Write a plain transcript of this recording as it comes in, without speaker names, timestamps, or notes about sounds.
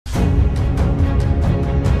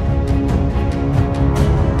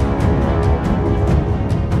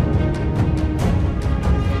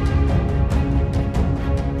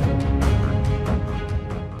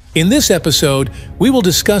In this episode, we will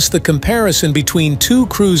discuss the comparison between two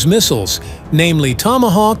cruise missiles, namely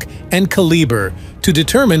Tomahawk and Kalibr, to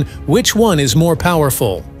determine which one is more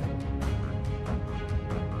powerful.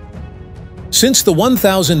 Since the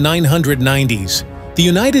 1990s, the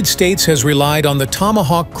United States has relied on the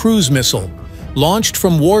Tomahawk cruise missile, launched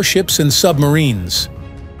from warships and submarines.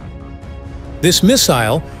 This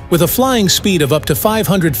missile, with a flying speed of up to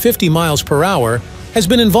 550 miles per hour, has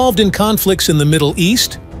been involved in conflicts in the Middle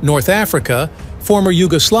East, North Africa, former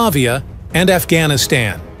Yugoslavia, and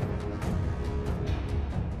Afghanistan.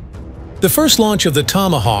 The first launch of the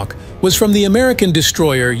Tomahawk was from the American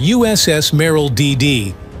destroyer USS Merrill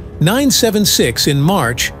DD 976 in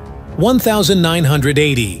March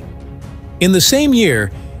 1980. In the same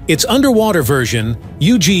year, its underwater version,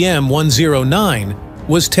 UGM-109,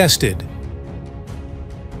 was tested.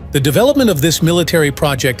 The development of this military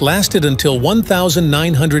project lasted until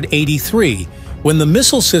 1983, when the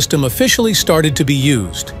missile system officially started to be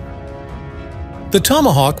used. The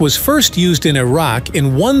Tomahawk was first used in Iraq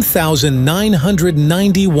in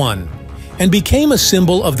 1991 and became a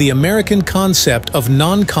symbol of the American concept of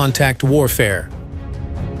non-contact warfare.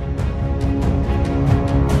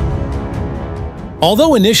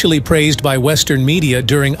 Although initially praised by Western media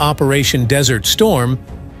during Operation Desert Storm,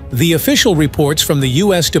 the official reports from the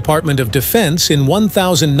U.S. Department of Defense in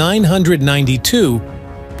 1992,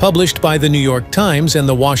 published by the New York Times and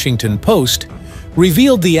the Washington Post,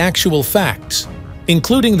 revealed the actual facts,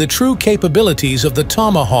 including the true capabilities of the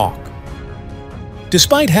Tomahawk.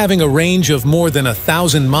 Despite having a range of more than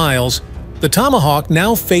 1,000 miles, the Tomahawk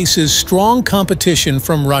now faces strong competition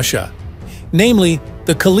from Russia, namely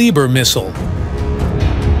the Kalibr missile.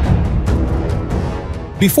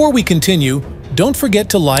 Before we continue, don't forget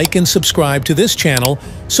to like and subscribe to this channel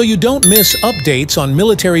so you don't miss updates on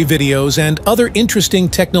military videos and other interesting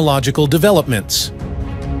technological developments.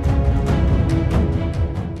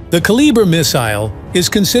 The Kalibr missile is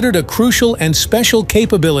considered a crucial and special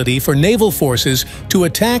capability for naval forces to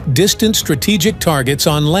attack distant strategic targets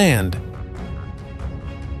on land.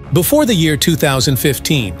 Before the year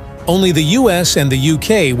 2015, only the US and the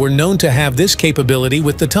UK were known to have this capability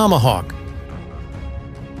with the Tomahawk.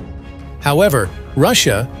 However,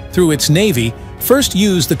 Russia, through its Navy, first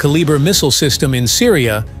used the Kalibr missile system in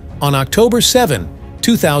Syria on October 7,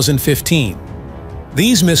 2015.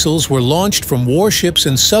 These missiles were launched from warships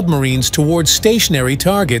and submarines towards stationary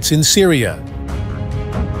targets in Syria.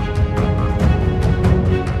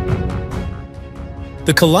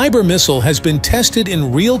 The Kalibr missile has been tested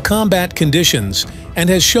in real combat conditions and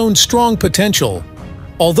has shown strong potential.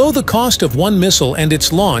 Although the cost of one missile and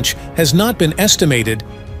its launch has not been estimated,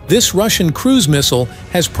 this Russian cruise missile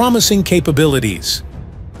has promising capabilities.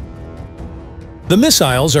 The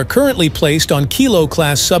missiles are currently placed on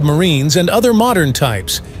Kilo-class submarines and other modern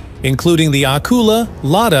types, including the Akula,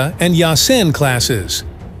 Lada, and Yasen classes.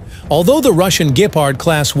 Although the Russian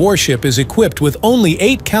Gepard-class warship is equipped with only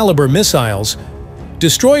 8 Kalibr missiles,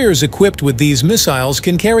 destroyers equipped with these missiles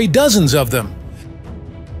can carry dozens of them.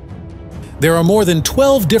 There are more than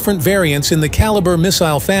 12 different variants in the Kalibr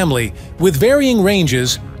missile family, with varying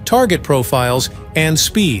ranges, target profiles, and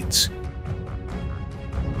speeds.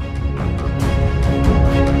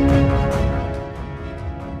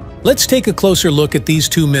 Let's take a closer look at these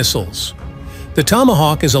two missiles. The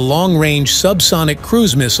Tomahawk is a long-range subsonic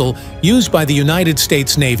cruise missile used by the United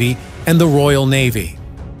States Navy and the Royal Navy.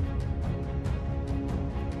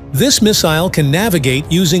 This missile can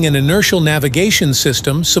navigate using an inertial navigation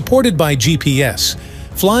system supported by GPS,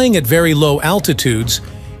 flying at very low altitudes,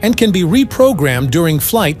 and can be reprogrammed during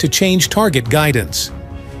flight to change target guidance.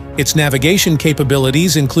 Its navigation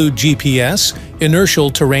capabilities include GPS, inertial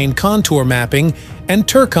terrain contour mapping, and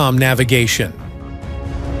TERCOM navigation.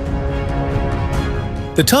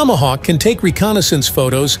 The Tomahawk can take reconnaissance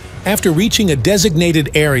photos after reaching a designated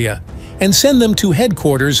area and send them to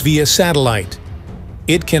headquarters via satellite.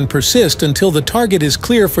 It can persist until the target is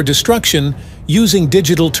clear for destruction using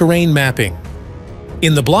digital terrain mapping.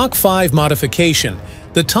 In the Block 5 modification,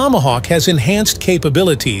 the Tomahawk has enhanced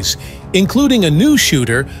capabilities, including a new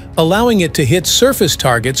shooter allowing it to hit surface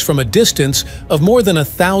targets from a distance of more than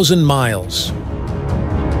 1,000 miles.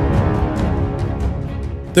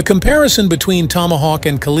 The comparison between Tomahawk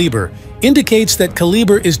and Kalibr indicates that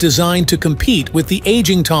Kalibr is designed to compete with the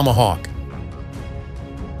aging Tomahawk.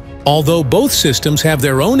 Although both systems have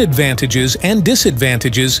their own advantages and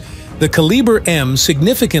disadvantages, the Kalibr M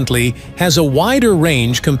significantly has a wider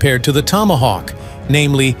range compared to the Tomahawk,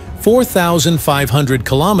 namely 4,500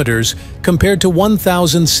 kilometers compared to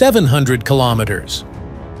 1,700 kilometers.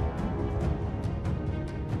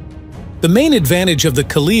 The main advantage of the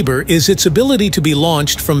Kalibr is its ability to be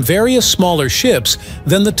launched from various smaller ships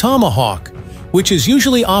than the Tomahawk, which is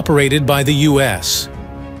usually operated by the US.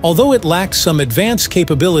 Although it lacks some advanced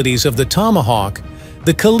capabilities of the Tomahawk,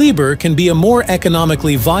 the Kalibr can be a more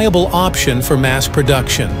economically viable option for mass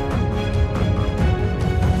production.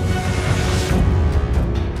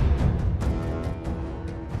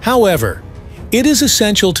 However, it is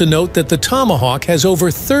essential to note that the Tomahawk has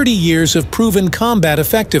over 30 years of proven combat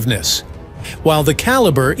effectiveness, while the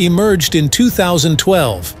Kalibr emerged in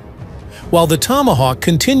 2012. While the Tomahawk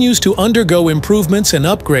continues to undergo improvements and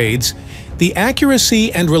upgrades, the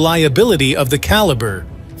accuracy and reliability of the Kalibr,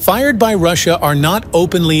 fired by Russia, are not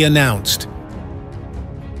openly announced.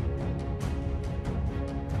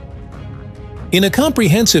 In a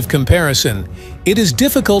comprehensive comparison, it is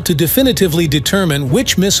difficult to definitively determine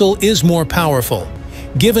which missile is more powerful,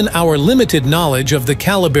 given our limited knowledge of the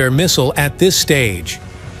Kalibr missile at this stage.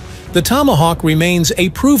 The Tomahawk remains a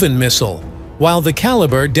proven missile, while the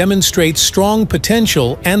Kalibr demonstrates strong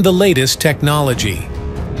potential and the latest technology.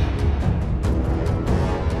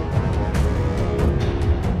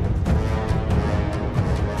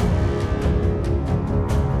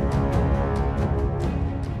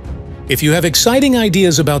 If you have exciting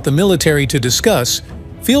ideas about the military to discuss,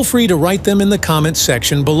 feel free to write them in the comments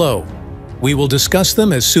section below. We will discuss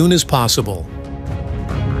them as soon as possible.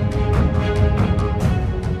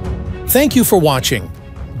 Thank you for watching.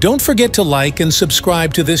 Don't forget to like and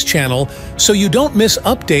subscribe to this channel so you don't miss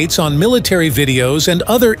updates on military videos and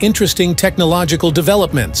other interesting technological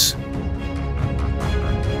developments.